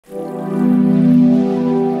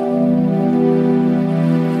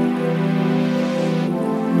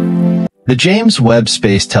The James Webb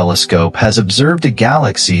Space Telescope has observed a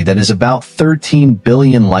galaxy that is about 13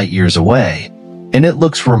 billion light-years away, and it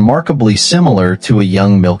looks remarkably similar to a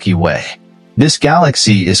young Milky Way. This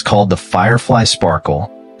galaxy is called the Firefly sparkle,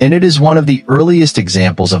 and it is one of the earliest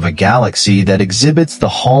examples of a galaxy that exhibits the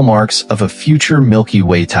hallmarks of a future Milky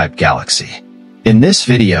Way-type galaxy. In this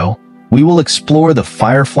video, we will explore the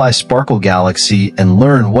Firefly sparkle galaxy and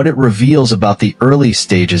learn what it reveals about the early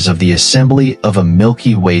stages of the assembly of a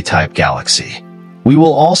Milky Way-type galaxy. We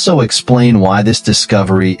will also explain why this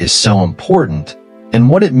discovery is so important and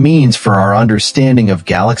what it means for our understanding of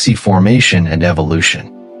galaxy formation and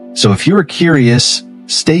evolution. So if you're curious,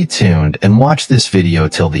 stay tuned and watch this video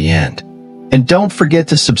till the end. And don't forget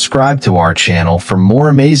to subscribe to our channel for more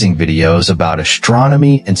amazing videos about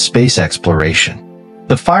astronomy and space exploration.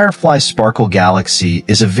 The Firefly sparkle galaxy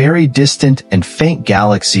is a very distant and faint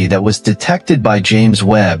galaxy that was detected by James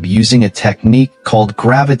Webb using a technique called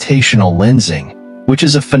gravitational lensing, which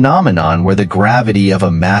is a phenomenon where the gravity of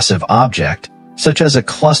a massive object, such as a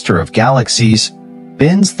cluster of galaxies,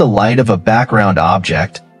 bends the light of a background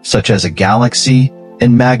object, such as a galaxy,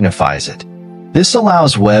 and magnifies it. This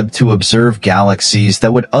allows Webb to observe galaxies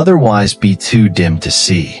that would otherwise be too dim to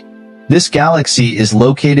see. This galaxy is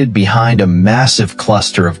located behind a massive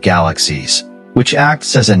cluster of galaxies, which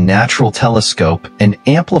acts as a natural telescope and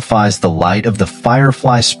amplifies the light of the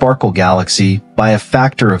Firefly sparkle galaxy by a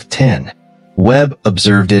factor of 10. Webb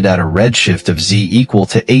observed it at a redshift of Z equal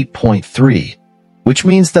to 8.3, which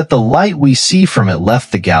means that the light we see from it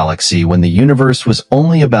left the galaxy when the universe was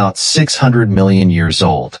only about 600 million years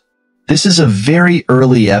old. This is a very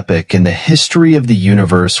early epoch in the history of the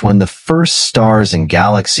universe when the first stars and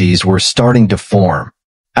galaxies were starting to form.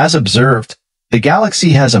 As observed, the galaxy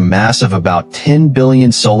has a mass of about 10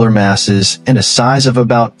 billion solar masses and a size of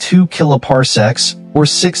about 2 kiloparsecs or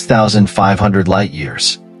 6,500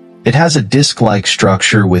 light-years. It has a disk-like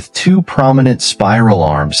structure with two prominent spiral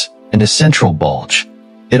arms and a central bulge.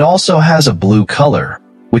 It also has a blue color,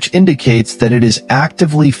 which indicates that it is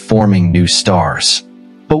actively forming new stars.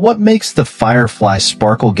 But what makes the Firefly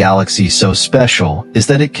sparkle galaxy so special is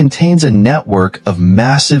that it contains a network of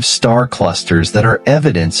massive star clusters that are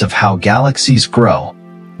evidence of how galaxies grow,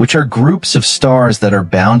 which are groups of stars that are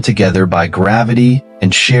bound together by gravity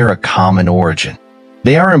and share a common origin.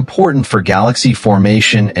 They are important for galaxy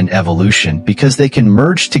formation and evolution because they can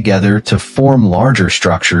merge together to form larger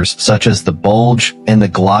structures such as the bulge and the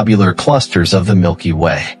globular clusters of the Milky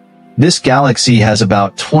Way. This galaxy has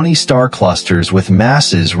about 20 star clusters with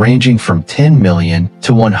masses ranging from 10 million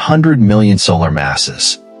to 100 million solar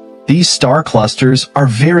masses. These star clusters are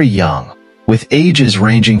very young, with ages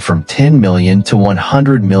ranging from 10 million to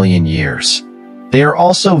 100 million years. They are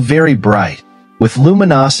also very bright, with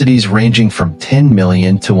luminosities ranging from 10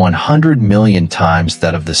 million to 100 million times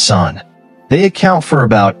that of the Sun. They account for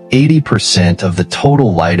about 80% of the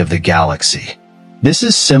total light of the galaxy. This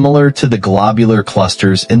is similar to the globular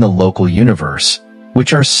clusters in the local universe,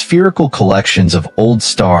 which are spherical collections of old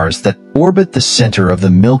stars that orbit the center of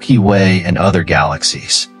the Milky Way and other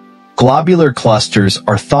galaxies. Globular clusters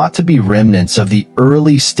are thought to be remnants of the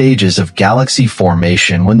early stages of galaxy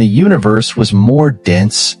formation when the universe was more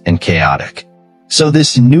dense and chaotic. So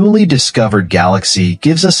this newly discovered galaxy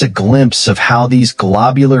gives us a glimpse of how these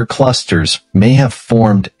globular clusters may have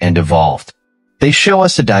formed and evolved. They show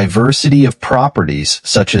us a diversity of properties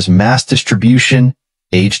such as mass distribution,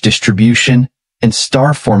 age distribution, and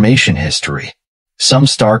star formation history. Some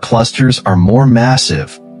star clusters are more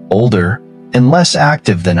massive, older, and less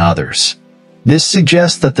active than others. This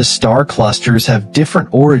suggests that the star clusters have different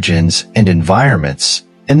origins and environments,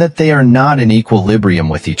 and that they are not in equilibrium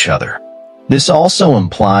with each other. This also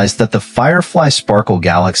implies that the Firefly sparkle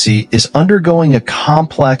galaxy is undergoing a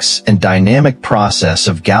complex and dynamic process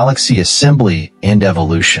of galaxy assembly and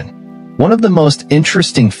evolution. One of the most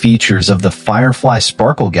interesting features of the Firefly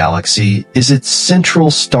sparkle galaxy is its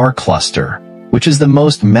central star cluster, which is the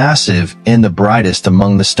most massive and the brightest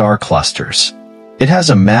among the star clusters. It has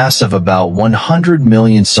a mass of about 100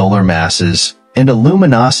 million solar masses and a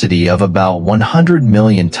luminosity of about 100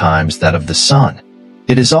 million times that of the Sun.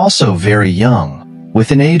 It is also very young,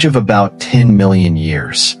 with an age of about 10 million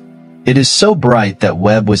years. It is so bright that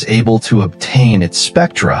Webb was able to obtain its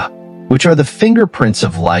spectra, which are the fingerprints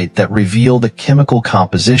of light that reveal the chemical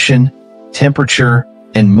composition, temperature,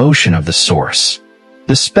 and motion of the source.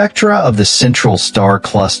 The spectra of the central star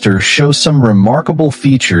cluster show some remarkable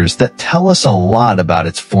features that tell us a lot about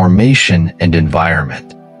its formation and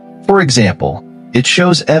environment. For example, it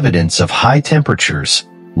shows evidence of high temperatures,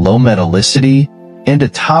 low metallicity, and a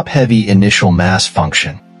top-heavy initial mass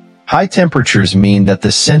function. High temperatures mean that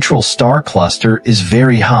the central star cluster is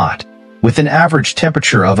very hot, with an average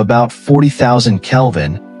temperature of about 40,000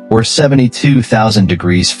 Kelvin or 72,000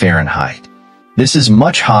 degrees Fahrenheit. This is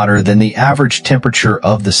much hotter than the average temperature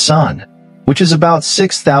of the Sun, which is about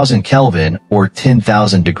 6,000 Kelvin or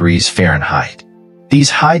 10,000 degrees Fahrenheit. These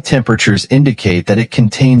high temperatures indicate that it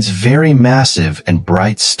contains very massive and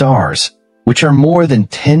bright stars, which are more than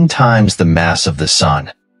 10 times the mass of the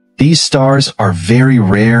Sun. These stars are very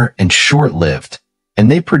rare and short-lived, and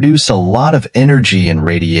they produce a lot of energy and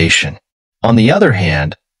radiation. On the other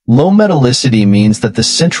hand, low metallicity means that the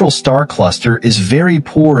central star cluster is very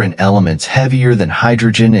poor in elements heavier than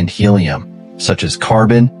hydrogen and helium, such as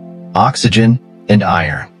carbon, oxygen, and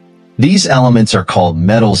iron. These elements are called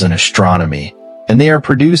metals in astronomy, and they are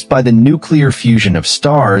produced by the nuclear fusion of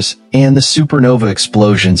stars and the supernova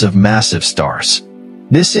explosions of massive stars.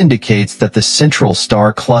 This indicates that the central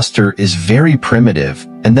star cluster is very primitive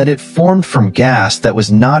and that it formed from gas that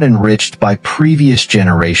was not enriched by previous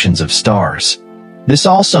generations of stars. This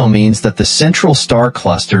also means that the central star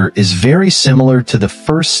cluster is very similar to the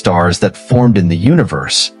first stars that formed in the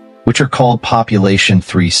universe, which are called population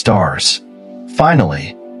 3 stars.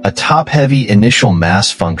 Finally, a top-heavy initial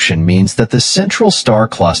mass function means that the central star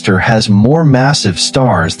cluster has more massive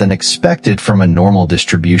stars than expected from a normal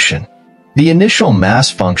distribution. The initial mass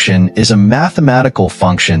function is a mathematical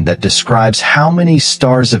function that describes how many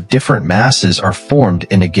stars of different masses are formed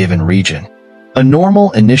in a given region. A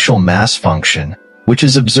normal initial mass function, which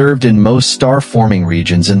is observed in most star-forming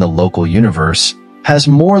regions in the local universe, has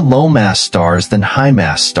more low-mass stars than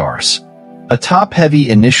high-mass stars. A top-heavy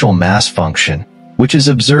initial mass function, which is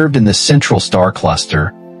observed in the central star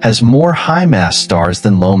cluster, has more high-mass stars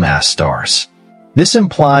than low-mass stars. This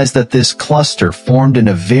implies that this cluster formed in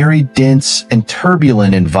a very dense and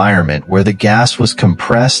turbulent environment where the gas was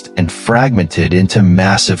compressed and fragmented into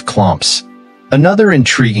massive clumps. Another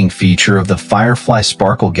intriguing feature of the Firefly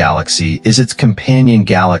Sparkle galaxy is its companion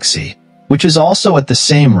galaxy, which is also at the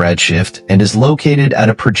same redshift and is located at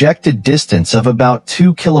a projected distance of about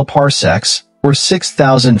 2 kiloparsecs, or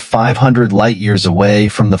 6,500 light-years away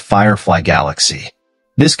from the Firefly galaxy.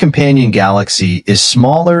 This companion galaxy is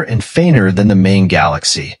smaller and fainter than the main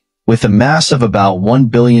galaxy, with a mass of about 1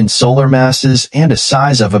 billion solar masses and a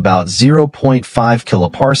size of about 0.5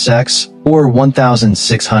 kiloparsecs, or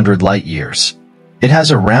 1,600 light-years. It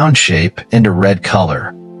has a round shape and a red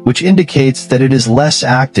color, which indicates that it is less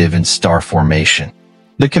active in star formation.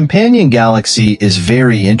 The companion galaxy is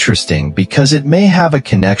very interesting because it may have a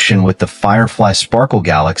connection with the Firefly Sparkle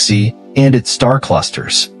galaxy and its star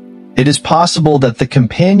clusters. It is possible that the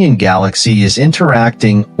companion galaxy is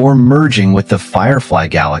interacting or merging with the Firefly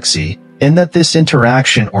galaxy, and that this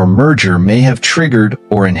interaction or merger may have triggered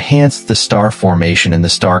or enhanced the star formation in the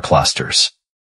star clusters.